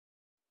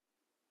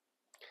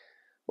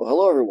Well,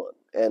 hello everyone,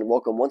 and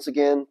welcome once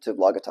again to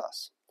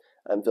Vlogitas.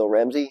 I'm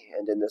Ramsey,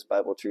 and in this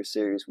Bible Truth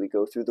series, we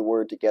go through the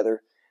Word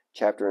together,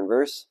 chapter and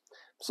verse.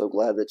 I'm so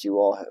glad that you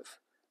all have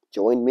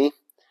joined me.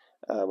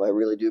 I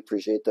really do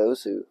appreciate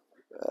those who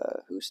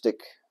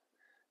stick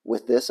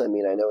with this. I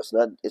mean, I know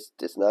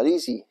it's not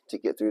easy to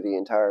get through the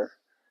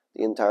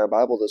entire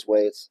Bible this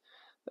way.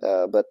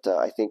 But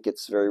I think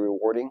it's very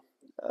rewarding.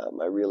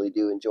 I really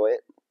do enjoy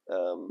it.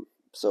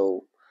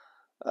 So.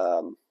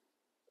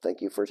 Thank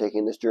you for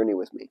taking this journey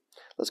with me.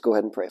 Let's go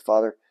ahead and pray.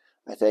 Father,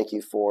 I thank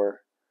you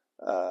for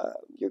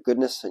your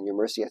goodness and your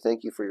mercy. I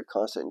thank you for your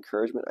constant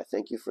encouragement. I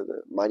thank you for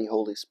the mighty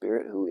Holy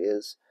Spirit who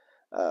is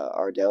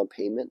our down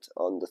payment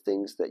on the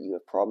things that you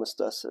have promised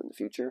us in the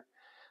future.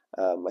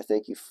 I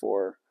thank you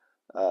for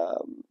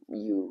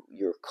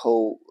your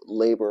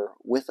co-labor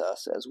with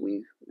us as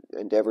we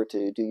endeavor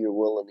to do your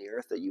will on the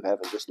earth, that you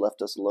haven't just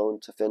left us alone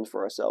to fend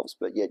for ourselves,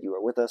 but yet you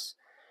are with us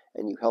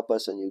and you help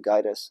us and you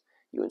guide us,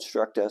 you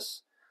instruct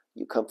us,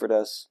 you comfort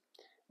us,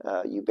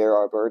 you bear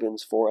our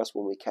burdens for us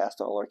when we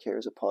cast all our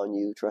cares upon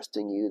you,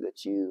 trusting you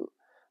that you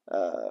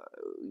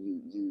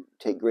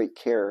take great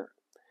care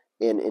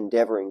in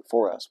endeavoring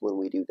for us when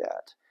we do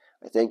that.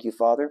 I thank you,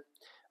 Father.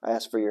 I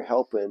ask for your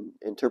help in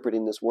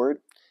interpreting this word,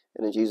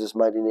 and in Jesus'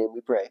 mighty name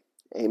we pray.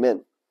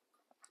 Amen.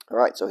 All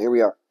right, so here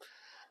we are.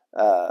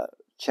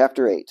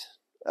 Chapter 8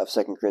 of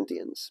 2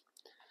 Corinthians.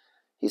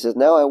 He says,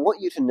 "Now I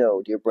want you to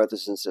know, dear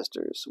brothers and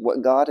sisters,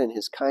 what God in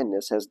his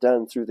kindness has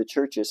done through the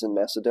churches in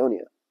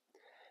Macedonia.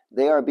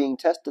 They are being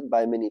tested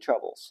by many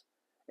troubles,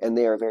 and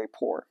they are very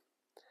poor.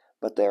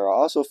 But they are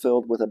also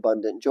filled with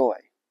abundant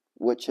joy,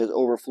 which has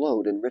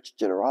overflowed in rich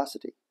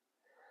generosity.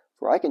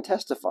 For I can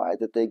testify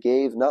that they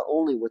gave not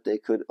only what they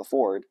could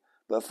afford,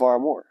 but far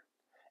more,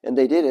 and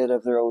they did it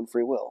of their own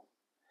free will.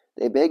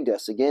 They begged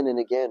us again and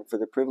again for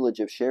the privilege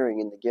of sharing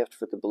in the gift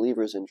for the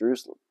believers in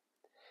Jerusalem.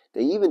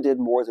 They even did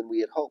more than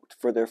we had hoped,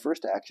 for their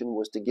first action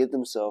was to give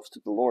themselves to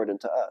the Lord and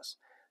to us,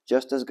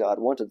 just as God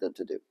wanted them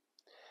to do."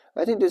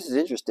 I think this is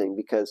interesting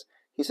because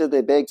he said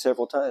they begged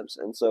several times,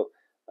 and so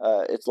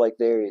it's like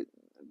it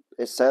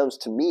sounds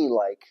to me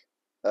like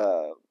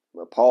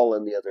Paul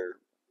and the other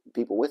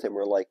people with him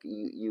were like,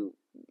 you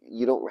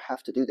don't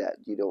have to do that.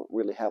 You don't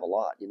really have a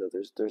lot.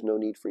 There's no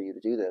need for you to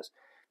do this.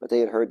 But they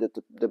had heard that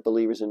the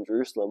believers in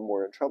Jerusalem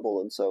were in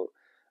trouble, and so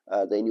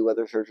they knew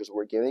other churches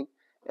were giving.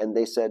 And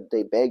they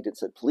begged and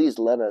said, please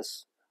let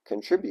us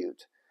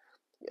contribute,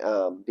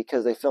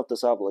 because they felt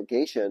this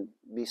obligation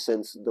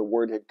since the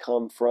word had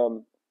come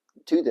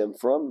to them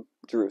from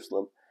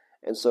Jerusalem.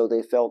 And so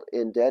they felt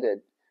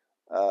indebted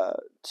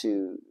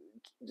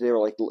they were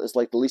like, it's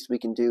like the least we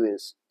can do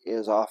is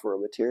offer a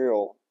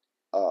material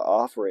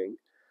offering,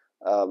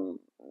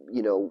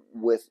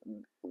 with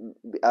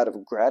out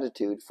of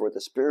gratitude for the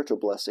spiritual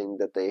blessing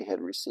that they had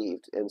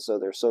received. And so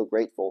they're so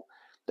grateful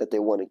that they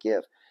want to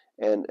give.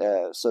 And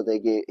so they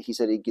gave. He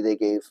said they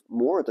gave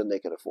more than they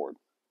could afford.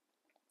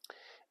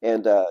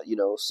 And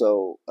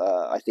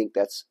I think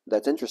that's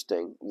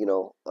interesting.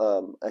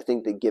 I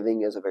think that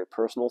giving is a very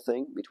personal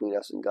thing between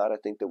us and God. I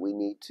think that we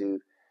need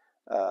to,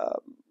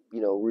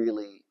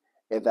 really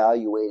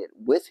evaluate it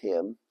with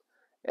Him.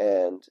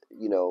 And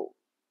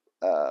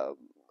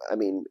I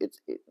mean,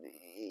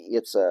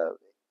 it's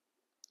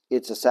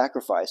a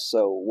sacrifice.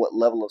 So what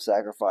level of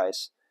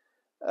sacrifice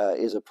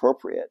is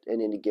appropriate in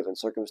any given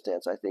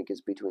circumstance, I think,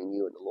 is between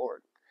you and the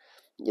Lord.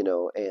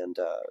 And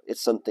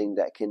it's something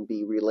that can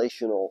be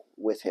relational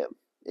with Him.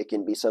 It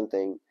can be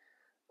something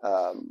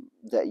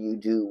that you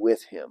do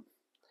with Him,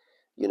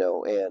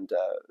 and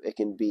it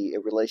can be a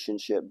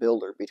relationship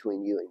builder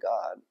between you and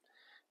God,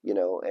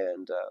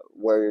 and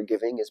where you're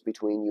giving is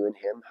between you and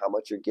Him. How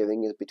much you're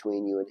giving is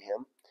between you and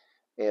Him.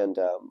 And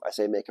I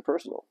say make it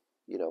personal.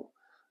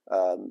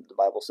 The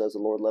Bible says the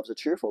Lord loves a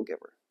cheerful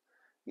giver.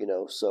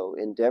 So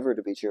endeavor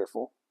to be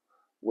cheerful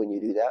when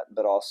you do that,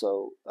 but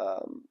also,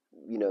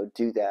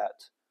 do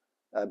that,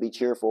 be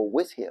cheerful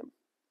with Him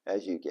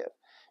as you give,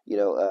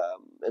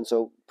 and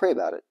so pray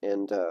about it.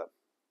 And,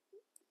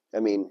 I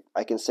mean,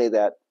 I can say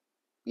that,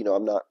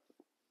 I'm not,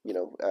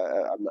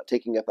 I'm not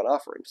taking up an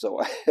offering.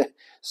 So,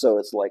 so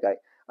it's like,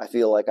 I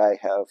feel like I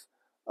have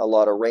a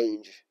lot of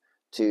range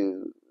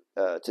to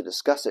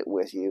discuss it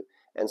with you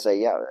and say,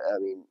 yeah, I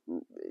mean,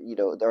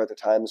 there are the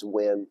times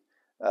when,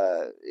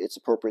 it's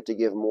appropriate to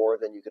give more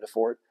than you can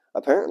afford,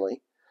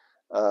 apparently.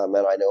 And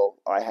I know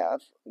I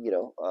have,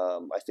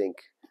 I think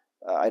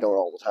I don't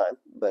all the time,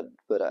 but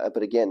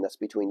again, that's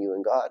between you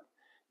and God,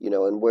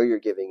 and where you're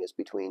giving is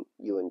between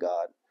you and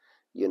God,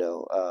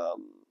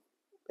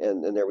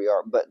 and there we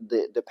are. But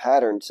the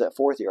pattern set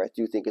forth here, I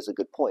do think is a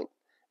good point,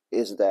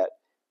 is that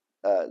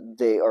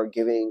they are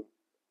giving.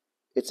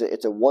 It's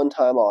a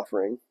one-time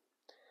offering,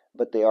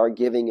 but they are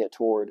giving it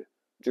toward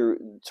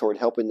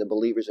helping the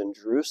believers in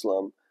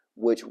Jerusalem,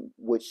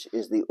 which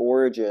is the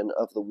origin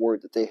of the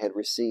word that they had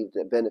received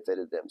that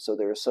benefited them. So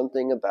there is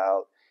something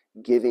about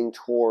giving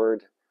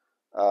toward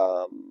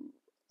a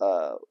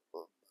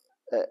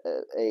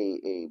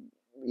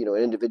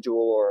an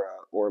individual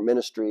or a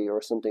ministry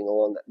or something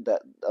along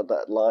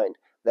that line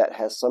that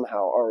has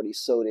somehow already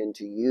sowed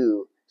into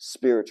you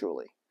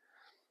spiritually.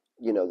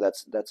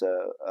 That's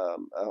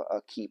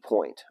a key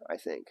point, I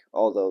think.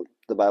 Although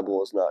the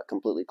Bible is not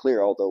completely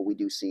clear, although we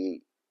do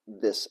see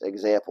this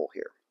example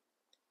here.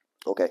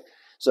 Okay,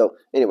 so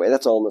anyway,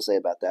 that's all I'm going to say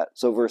about that.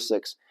 So verse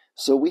 6,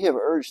 so we have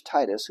urged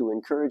Titus, who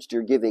encouraged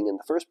your giving in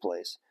the first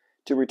place,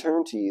 to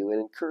return to you and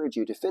encourage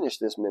you to finish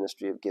this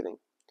ministry of giving,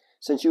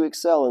 since you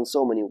excel in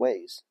so many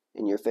ways,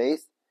 in your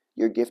faith,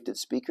 your gifted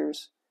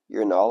speakers,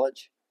 your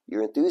knowledge,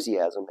 your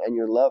enthusiasm, and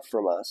your love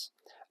from us.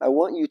 I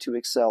want you to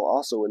excel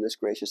also in this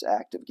gracious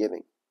act of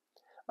giving.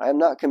 I am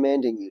not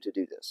commanding you to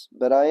do this,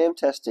 but I am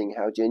testing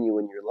how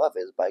genuine your love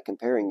is by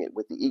comparing it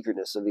with the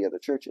eagerness of the other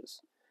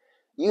churches.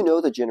 You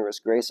know the generous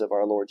grace of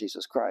our Lord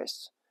Jesus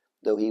Christ.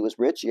 Though he was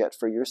rich, yet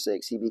for your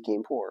sakes he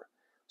became poor,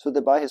 so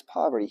that by his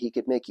poverty he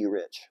could make you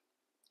rich.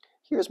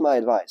 Here's my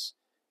advice.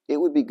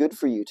 It would be good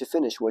for you to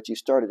finish what you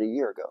started a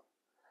year ago.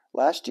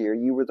 Last year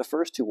you were the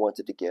first who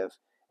wanted to give,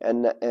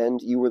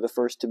 and you were the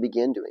first to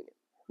begin doing it.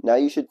 Now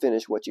you should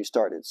finish what you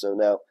started. So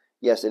now,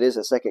 yes, it is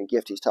a second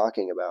gift he's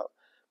talking about.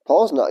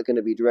 Paul's not going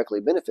to be directly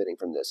benefiting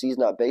from this. He's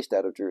not based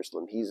out of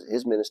Jerusalem.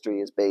 His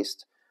ministry is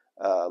based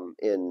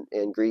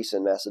in Greece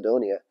and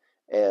Macedonia,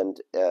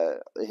 and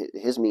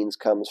his means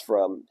comes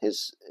from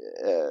his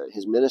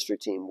ministry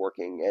team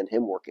working and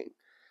him working.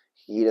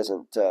 He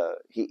doesn't.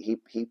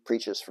 He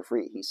preaches for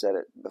free. He said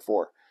it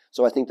before.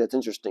 So I think that's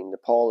interesting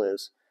that Paul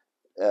is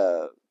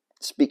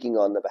speaking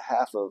on the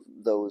behalf of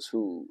those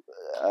who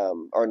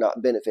are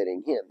not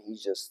benefiting him.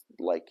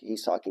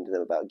 He's talking to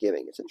them about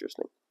giving. It's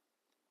interesting.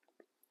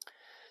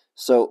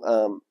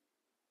 So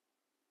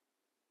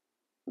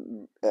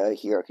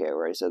here, okay, I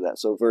already said that.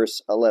 So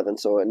verse 11,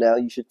 so now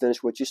you should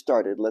finish what you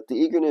started. Let the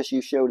eagerness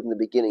you showed in the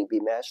beginning be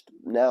matched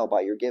now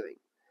by your giving.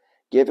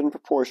 Give in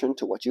proportion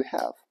to what you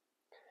have.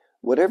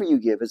 Whatever you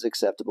give is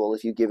acceptable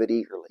if you give it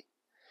eagerly.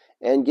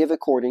 And give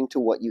according to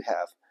what you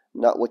have,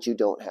 not what you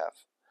don't have.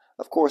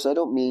 Of course, I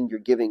don't mean your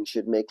giving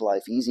should make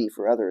life easy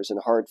for others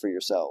and hard for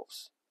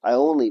yourselves. I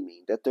only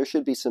mean that there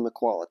should be some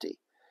equality.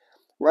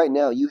 Right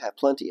now you have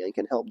plenty and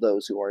can help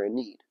those who are in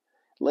need.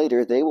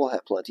 Later they will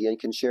have plenty and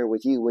can share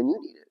with you when you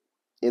need it.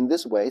 In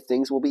this way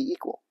things will be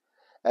equal.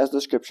 As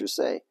the scriptures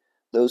say,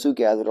 those who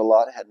gathered a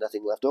lot had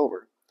nothing left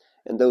over,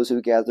 and those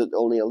who gathered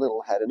only a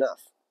little had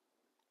enough.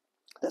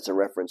 That's a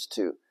reference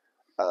to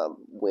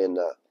when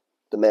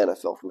the manna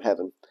fell from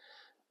heaven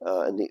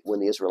when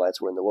the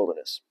Israelites were in the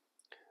wilderness.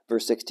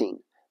 Verse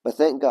 16, but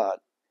thank God,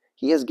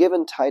 he has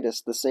given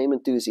Titus the same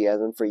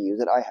enthusiasm for you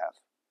that I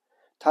have.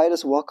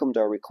 Titus welcomed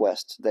our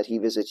request that he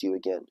visit you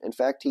again. In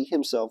fact, he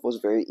himself was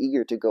very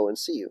eager to go and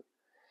see you.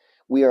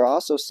 We are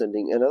also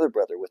sending another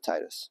brother with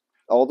Titus.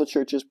 All the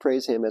churches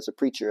praise him as a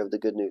preacher of the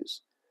good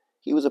news.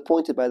 He was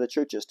appointed by the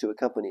churches to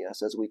accompany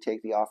us as we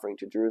take the offering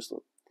to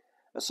Jerusalem,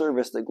 a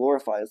service that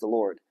glorifies the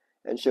Lord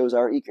and shows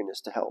our eagerness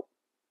to help.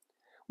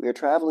 We are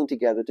traveling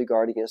together to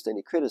guard against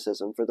any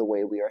criticism for the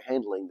way we are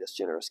handling this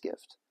generous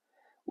gift.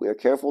 We are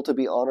careful to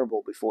be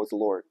honorable before the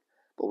Lord,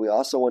 but we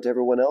also want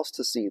everyone else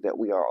to see that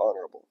we are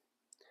honorable.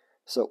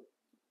 So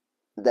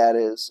that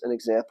is an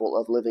example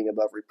of living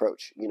above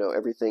reproach.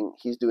 Everything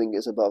he's doing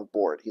is above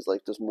board. He's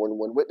like, there's more than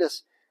one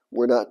witness.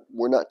 We're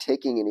not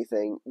taking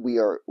anything. We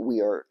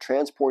are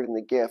transporting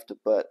the gift,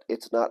 but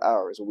it's not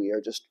ours. We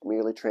are just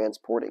merely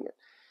transporting it.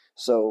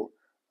 So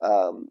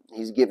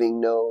he's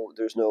giving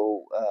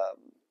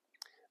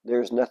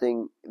there's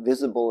nothing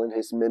visible in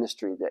his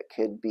ministry that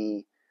could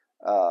be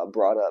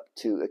brought up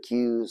to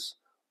accuse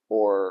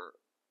or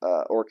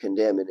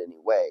condemn in any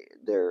way.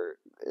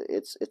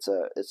 It's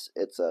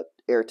a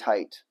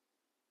airtight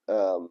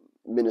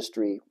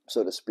ministry,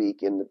 so to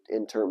speak,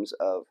 in terms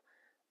of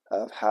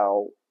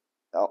how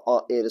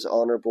it is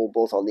honorable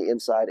both on the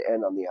inside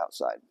and on the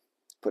outside.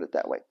 Put it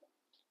that way.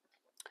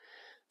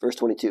 Verse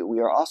 22, we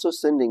are also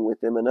sending with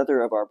them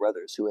another of our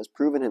brothers who has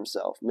proven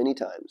himself many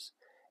times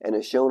and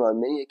has shown on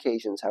many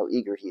occasions how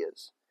eager he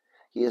is.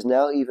 He is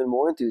now even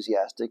more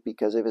enthusiastic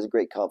because of his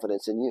great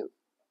confidence in you.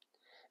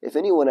 If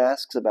anyone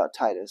asks about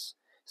Titus,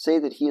 say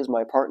that he is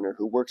my partner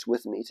who works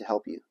with me to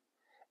help you.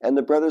 And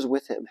the brothers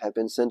with him have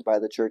been sent by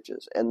the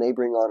churches, and they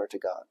bring honor to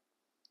God.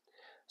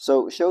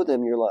 So show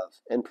them your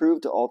love, and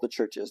prove to all the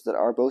churches that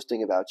our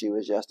boasting about you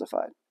is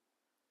justified.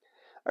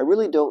 I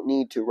really don't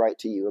need to write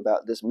to you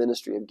about this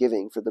ministry of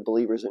giving for the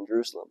believers in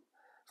Jerusalem,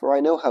 for I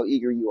know how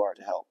eager you are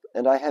to help,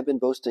 and I have been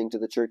boasting to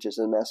the churches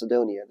in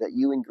Macedonia that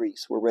you in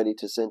Greece were ready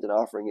to send an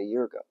offering a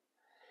year ago.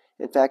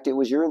 In fact, it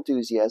was your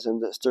enthusiasm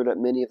that stirred up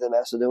many of the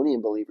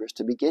Macedonian believers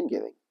to begin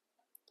giving.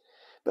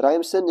 But I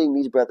am sending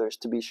these brothers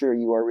to be sure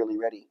you are really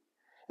ready,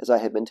 as I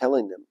have been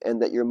telling them,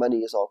 and that your money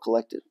is all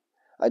collected.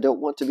 I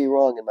don't want to be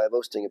wrong in my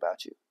boasting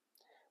about you.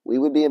 We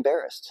would be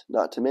embarrassed,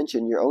 not to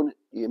mention your own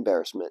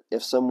embarrassment,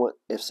 if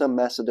some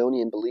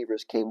Macedonian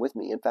believers came with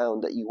me and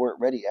found that you weren't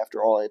ready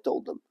after all I had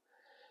told them.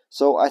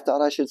 So I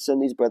thought I should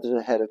send these brothers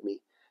ahead of me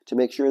to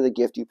make sure the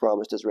gift you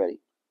promised is ready.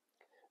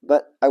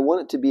 But I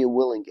want it to be a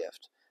willing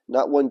gift,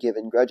 not one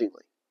given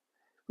grudgingly.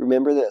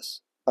 Remember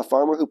this, a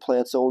farmer who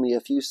plants only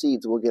a few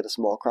seeds will get a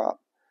small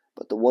crop,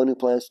 but the one who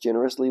plants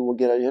generously will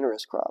get a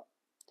generous crop.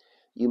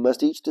 You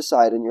must each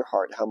decide in your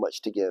heart how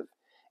much to give,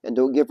 And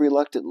don't give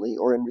reluctantly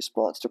or in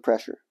response to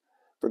pressure,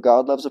 for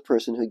God loves a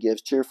person who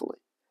gives cheerfully,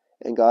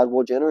 and God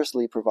will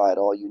generously provide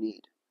all you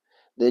need.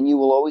 Then you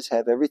will always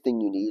have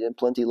everything you need and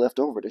plenty left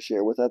over to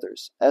share with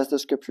others. As the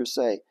scriptures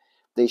say,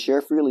 they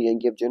share freely and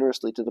give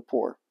generously to the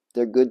poor.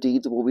 Their good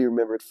deeds will be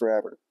remembered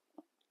forever.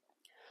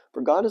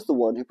 For God is the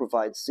one who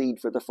provides seed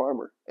for the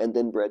farmer and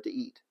then bread to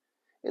eat.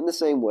 In the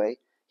same way,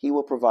 He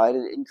will provide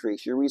and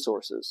increase your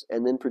resources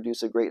and then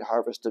produce a great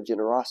harvest of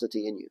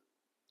generosity in you.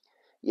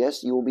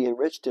 Yes, you will be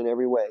enriched in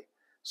every way,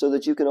 so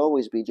that you can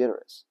always be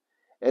generous.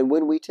 And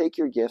when we take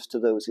your gifts to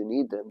those who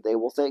need them, they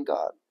will thank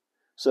God.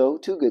 So,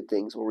 two good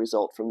things will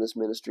result from this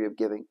ministry of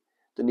giving.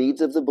 The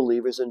needs of the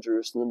believers in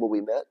Jerusalem will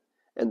be met,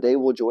 and they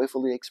will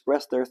joyfully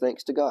express their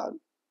thanks to God.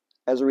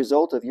 As a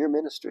result of your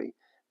ministry,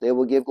 they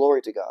will give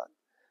glory to God.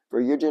 For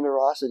your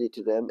generosity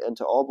to them and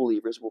to all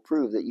believers will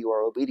prove that you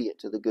are obedient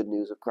to the good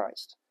news of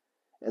Christ.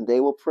 And they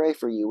will pray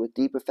for you with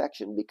deep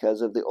affection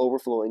because of the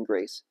overflowing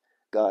grace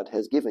God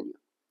has given you.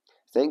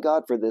 Thank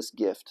God for this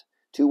gift,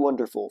 too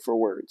wonderful for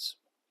words.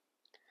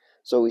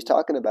 So he's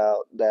talking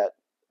about that,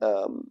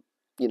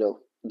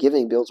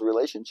 giving builds a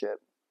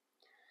relationship,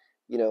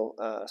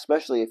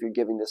 especially if you're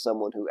giving to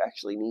someone who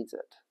actually needs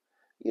it.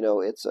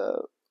 It's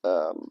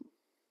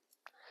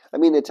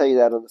they tell you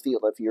that on the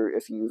field.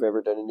 If you've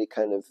ever done any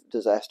kind of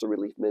disaster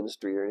relief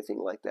ministry or anything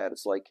like that,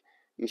 it's like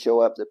you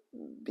show up, the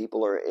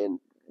people are in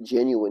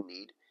genuine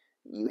need.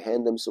 You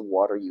hand them some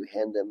water, you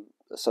hand them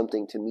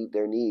something to meet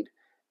their need,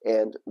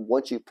 and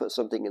once you put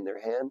something in their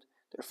hand,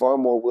 they're far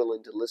more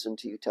willing to listen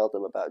to you tell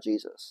them about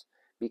Jesus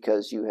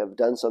because you have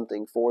done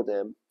something for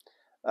them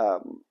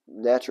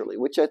naturally,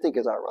 which I think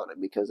is ironic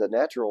because the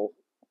natural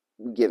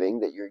giving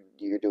that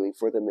you're doing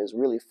for them is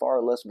really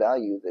far less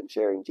value than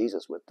sharing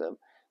Jesus with them.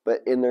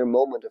 But in their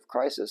moment of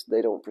crisis,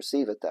 they don't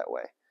perceive it that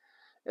way.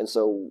 And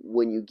so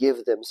when you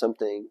give them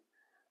something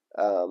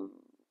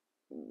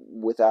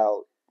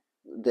without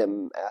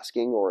them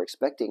asking or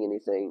expecting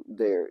anything,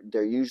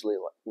 they're usually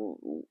like,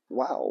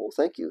 "Wow, well,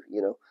 thank you,"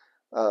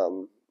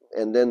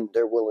 and then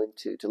they're willing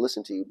to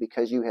listen to you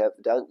because you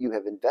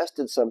have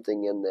invested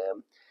something in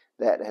them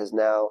that has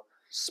now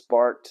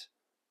sparked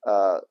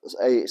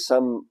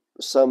some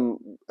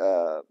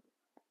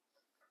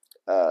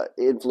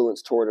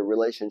influence toward a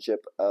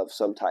relationship of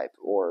some type,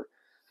 or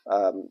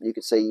you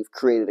could say you've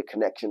created a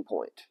connection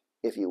point,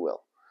 if you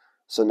will.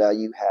 So now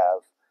you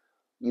have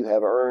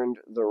earned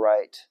the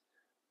right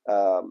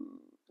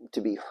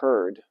to be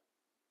heard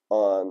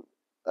on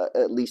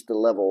at least the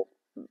level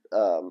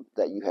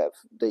that you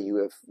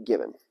have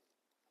given.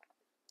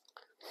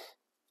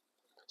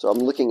 So I'm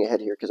looking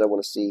ahead here because I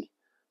want to see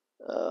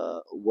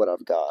what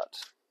I've got.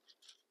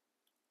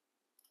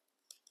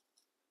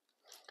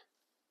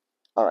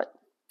 All right.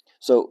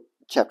 So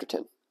chapter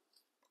 10.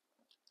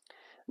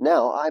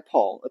 Now I,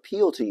 Paul,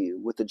 appeal to you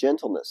with the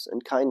gentleness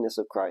and kindness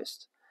of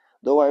Christ,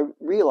 though I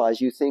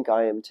realize you think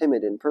I am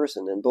timid in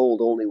person and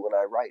bold only when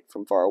I write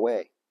from far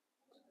away.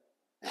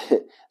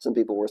 Some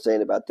people were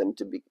saying about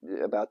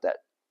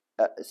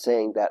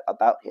saying that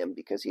about him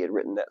because he had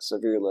written that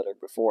severe letter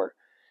before,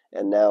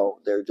 and now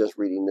they're just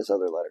reading this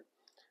other letter.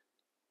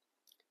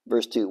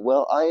 Verse 2,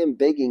 well, I am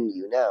begging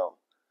you now,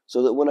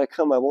 so that when I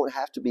come I won't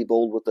have to be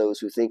bold with those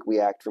who think we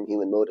act from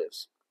human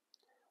motives.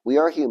 We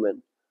are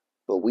human,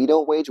 but we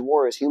don't wage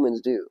war as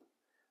humans do.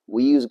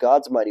 We use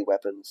God's mighty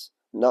weapons,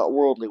 not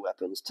worldly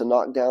weapons, to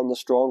knock down the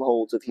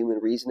strongholds of human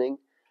reasoning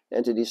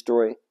and to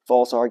destroy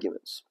false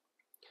arguments.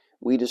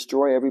 We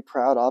destroy every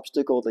proud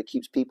obstacle that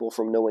keeps people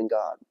from knowing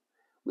God.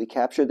 We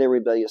capture their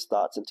rebellious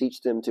thoughts and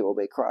teach them to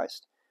obey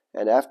Christ.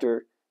 And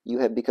after you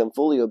have become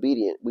fully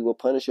obedient, we will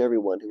punish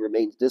everyone who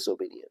remains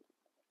disobedient.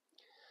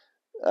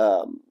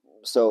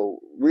 So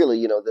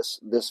really,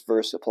 this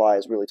verse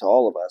applies really to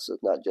all of us.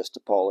 It's not just to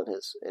Paul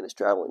and his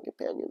traveling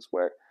companions,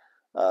 where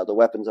the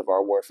weapons of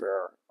our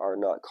warfare are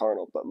not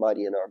carnal, but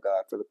mighty in our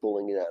God for the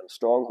pulling down of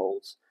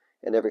strongholds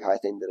and every high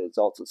thing that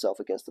exalts itself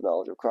against the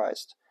knowledge of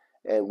Christ.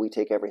 And we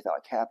take every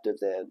thought captive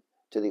then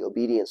to the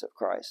obedience of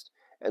Christ.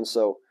 And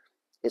so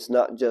it's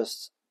not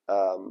just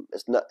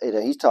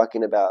he's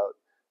talking about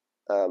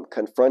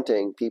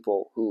confronting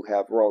people who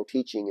have wrong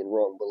teaching and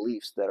wrong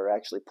beliefs that are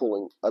actually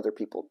pulling other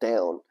people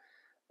down.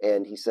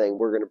 And he's saying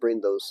we're going to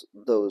bring those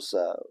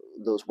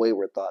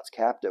wayward thoughts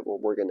captive, or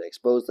we're going to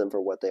expose them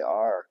for what they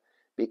are,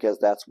 because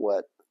that's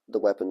what the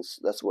weapons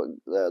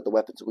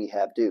we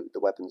have do. The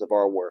weapons of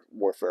our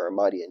warfare are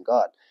mighty in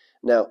God.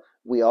 Now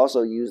we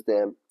also use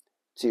them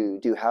to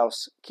do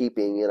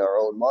housekeeping in our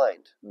own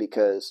mind,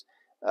 because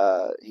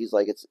he's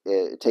like, it's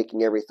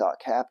taking every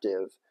thought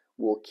captive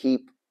will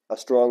keep a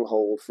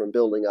stronghold from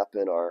building up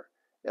in our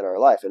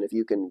life. And if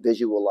you can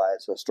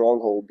visualize a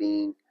stronghold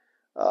being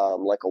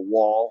like a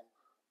wall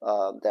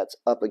that's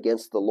up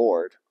against the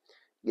Lord,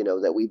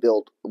 that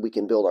we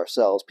can build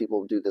ourselves.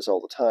 People do this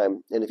all the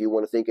time. And if you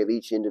want to think of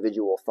each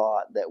individual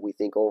thought that we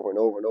think over and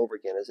over and over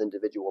again as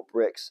individual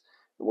bricks,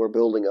 we're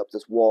building up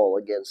this wall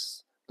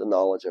against the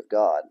knowledge of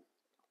God.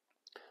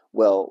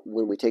 Well,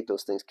 when we take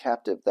those things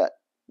captive,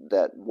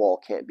 that wall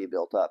can't be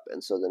built up,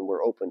 and so then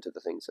we're open to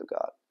the things of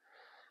God.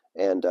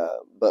 And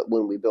but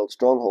when we build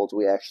strongholds,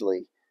 we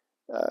actually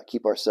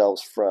keep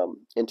ourselves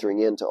from entering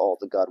into all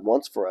that God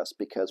wants for us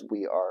because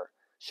we are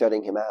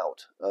shutting him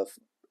out of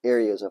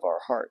areas of our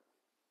heart.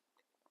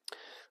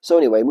 So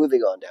anyway,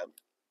 moving on down.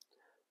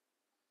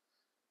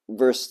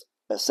 Verse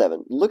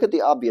 7. Look at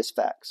the obvious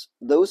facts.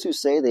 Those who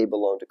say they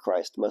belong to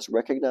Christ must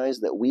recognize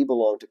that we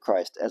belong to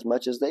Christ as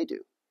much as they do.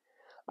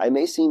 I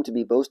may seem to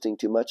be boasting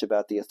too much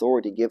about the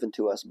authority given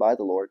to us by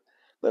the Lord,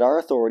 but our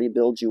authority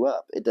builds you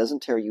up. It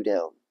doesn't tear you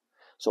down.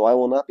 So I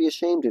will not be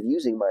ashamed of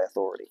using my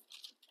authority.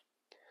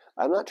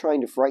 I'm not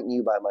trying to frighten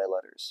you by my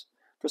letters.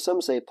 For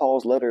some say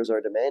Paul's letters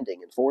are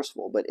demanding and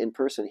forceful, but in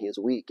person he is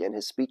weak, and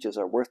his speeches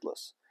are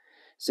worthless.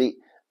 See,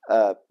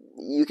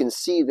 you can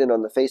see then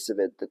on the face of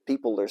it that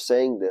people are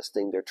saying this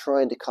thing. They're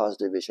trying to cause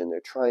division. They're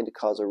trying to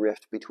cause a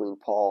rift between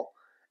Paul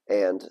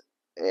and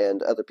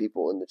other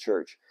people in the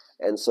church.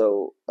 And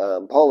so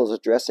Paul is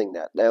addressing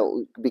that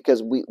now,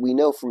 because we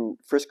know from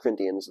 1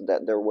 Corinthians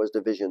that there was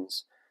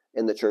divisions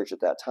in the church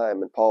at that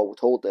time, and Paul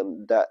told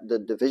them that the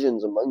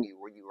divisions among you,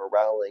 where you are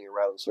rallying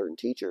around certain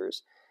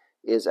teachers,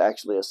 is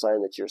actually a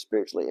sign that you're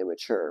spiritually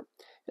immature.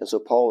 And so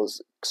Paul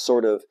is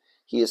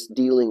he is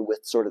dealing with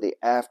sort of the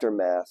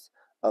aftermath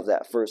of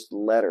that first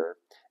letter,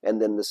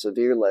 and then the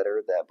severe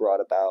letter that brought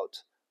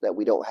about, that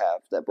we don't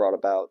have, that brought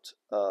about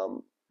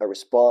a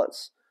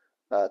response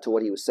to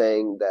what he was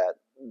saying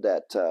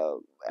that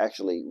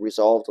actually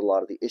resolved a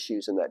lot of the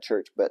issues in that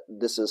church. But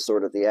this is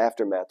sort of the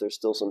aftermath. There's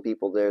still some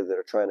people there that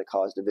are trying to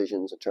cause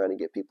divisions and trying to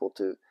get people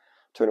to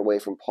turn away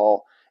from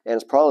Paul, and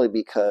it's probably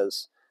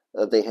because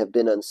they have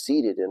been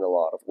unseated in a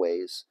lot of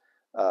ways.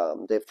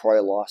 They've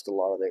probably lost a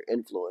lot of their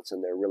influence,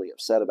 and they're really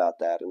upset about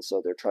that, and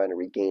so they're trying to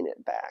regain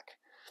it back.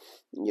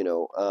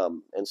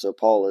 And so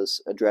Paul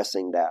is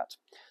addressing that.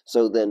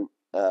 So then,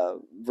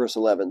 verse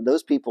 11,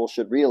 those people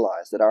should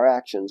realize that our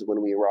actions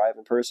when we arrive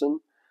in person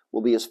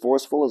will be as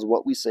forceful as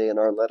what we say in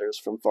our letters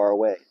from far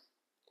away.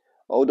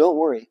 Oh, don't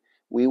worry.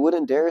 We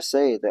wouldn't dare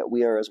say that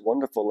we are as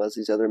wonderful as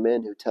these other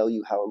men who tell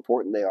you how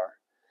important they are.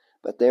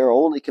 But they are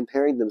only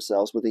comparing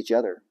themselves with each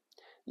other,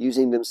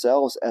 using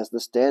themselves as the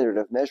standard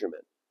of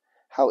measurement.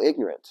 How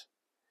ignorant!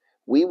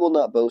 We will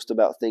not boast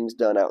about things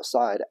done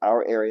outside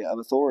our area of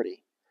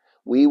authority.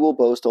 We will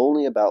boast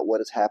only about what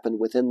has happened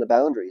within the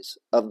boundaries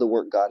of the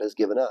work God has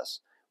given us,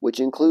 which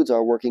includes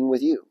our working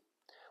with you.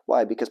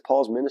 Why? Because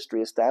Paul's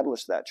ministry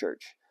established that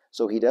church.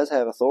 So he does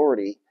have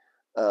authority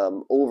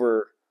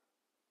over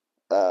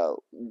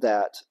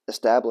that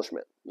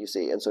establishment, you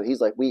see. And so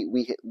he's like,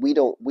 we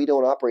don't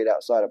operate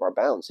outside of our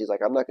bounds. He's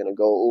like, I'm not going to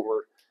go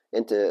over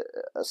into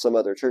some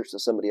other church that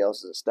somebody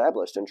else has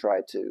established and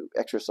try to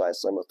exercise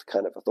some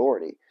kind of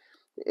authority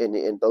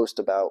and boast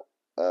about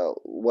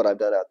what I've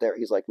done out there.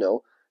 He's like,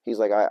 no. He's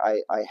like,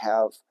 I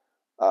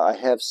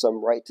have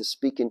some right to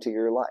speak into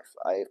your life.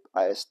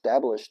 I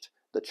established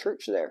the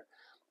church there.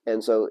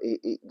 And so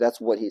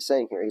that's what he's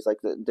saying here. He's like,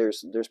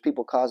 there's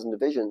people causing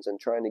divisions and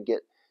trying to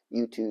get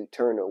you to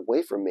turn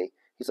away from me.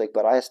 He's like,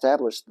 but I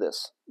established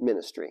this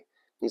ministry.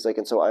 He's like,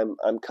 and so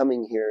I'm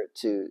coming here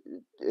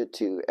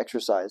to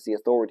exercise the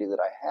authority that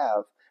I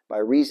have by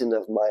reason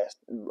of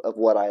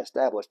what I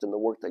established and the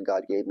work that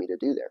God gave me to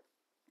do there.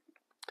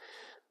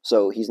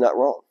 So he's not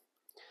wrong.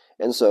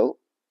 And so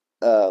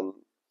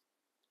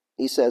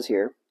he says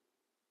here,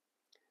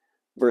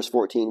 verse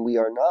 14, we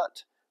are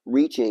not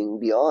reaching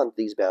beyond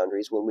these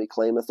boundaries when we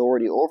claim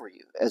authority over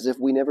you, as if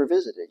we never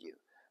visited you.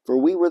 For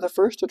we were the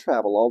first to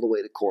travel all the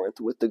way to Corinth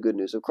with the good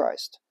news of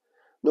Christ.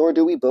 Nor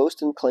do we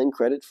boast and claim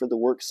credit for the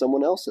work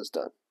someone else has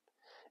done.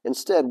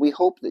 Instead, we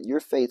hope that your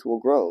faith will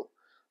grow,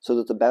 so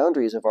that the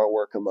boundaries of our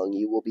work among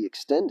you will be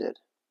extended.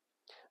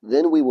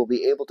 Then we will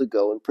be able to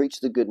go and preach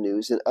the good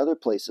news in other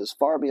places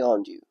far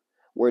beyond you,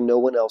 where no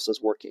one else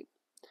is working.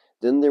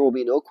 Then there will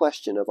be no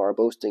question of our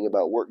boasting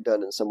about work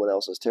done in someone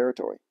else's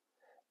territory.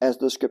 As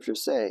the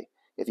scriptures say,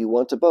 if you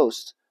want to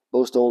boast,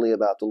 boast only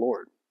about the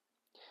Lord.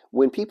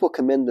 When people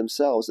commend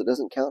themselves, it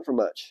doesn't count for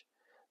much.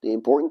 The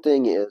important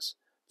thing is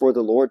for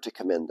the Lord to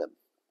commend them.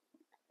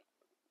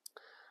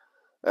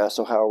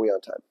 So how are we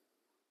on time?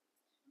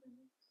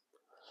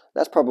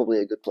 That's probably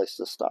a good place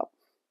to stop,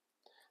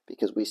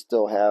 because we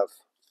still have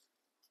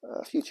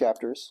a few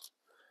chapters,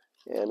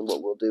 and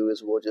what we'll do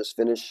is we'll just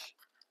finish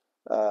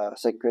 2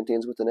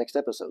 Corinthians with the next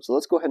episode. So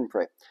let's go ahead and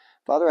pray.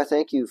 Father, I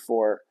thank you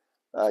for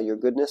your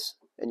goodness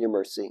and your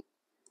mercy.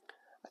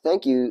 I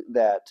thank you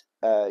that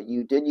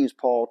you did use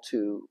Paul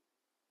to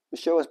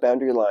show us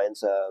boundary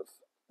lines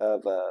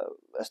of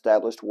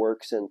established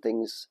works and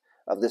things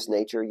of this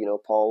nature. You know,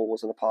 Paul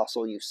was an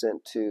apostle you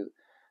sent to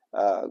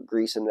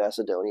Greece and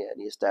Macedonia,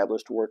 and he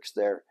established works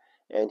there.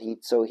 And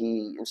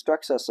he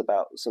instructs us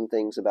about some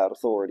things about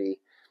authority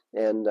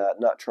and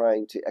not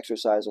trying to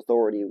exercise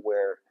authority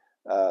where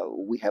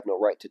we have no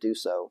right to do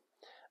so.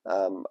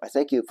 I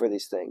thank you for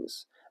these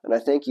things. And I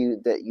thank you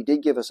that you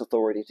did give us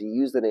authority to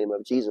use the name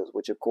of Jesus,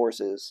 which of course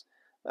is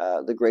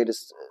the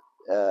greatest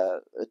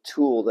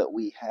tool that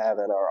we have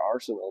in our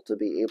arsenal to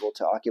be able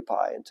to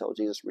occupy until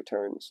Jesus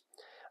returns.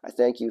 I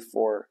thank you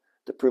for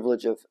the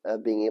privilege of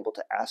being able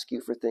to ask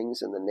you for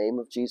things in the name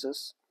of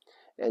Jesus.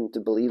 and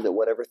to believe that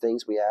whatever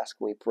things we ask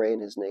when we pray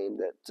in his name,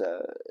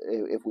 that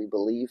if we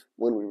believe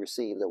when we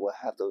receive, that we'll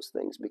have those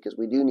things, because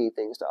we do need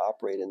things to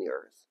operate in the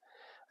earth.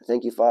 I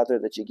thank you, Father,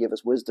 that you give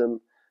us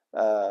wisdom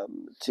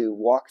to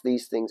walk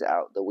these things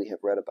out that we have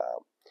read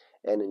about.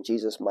 And in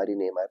Jesus' mighty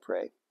name I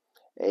pray.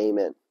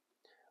 Amen.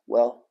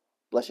 Well,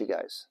 bless you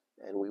guys,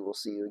 and we will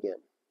see you again.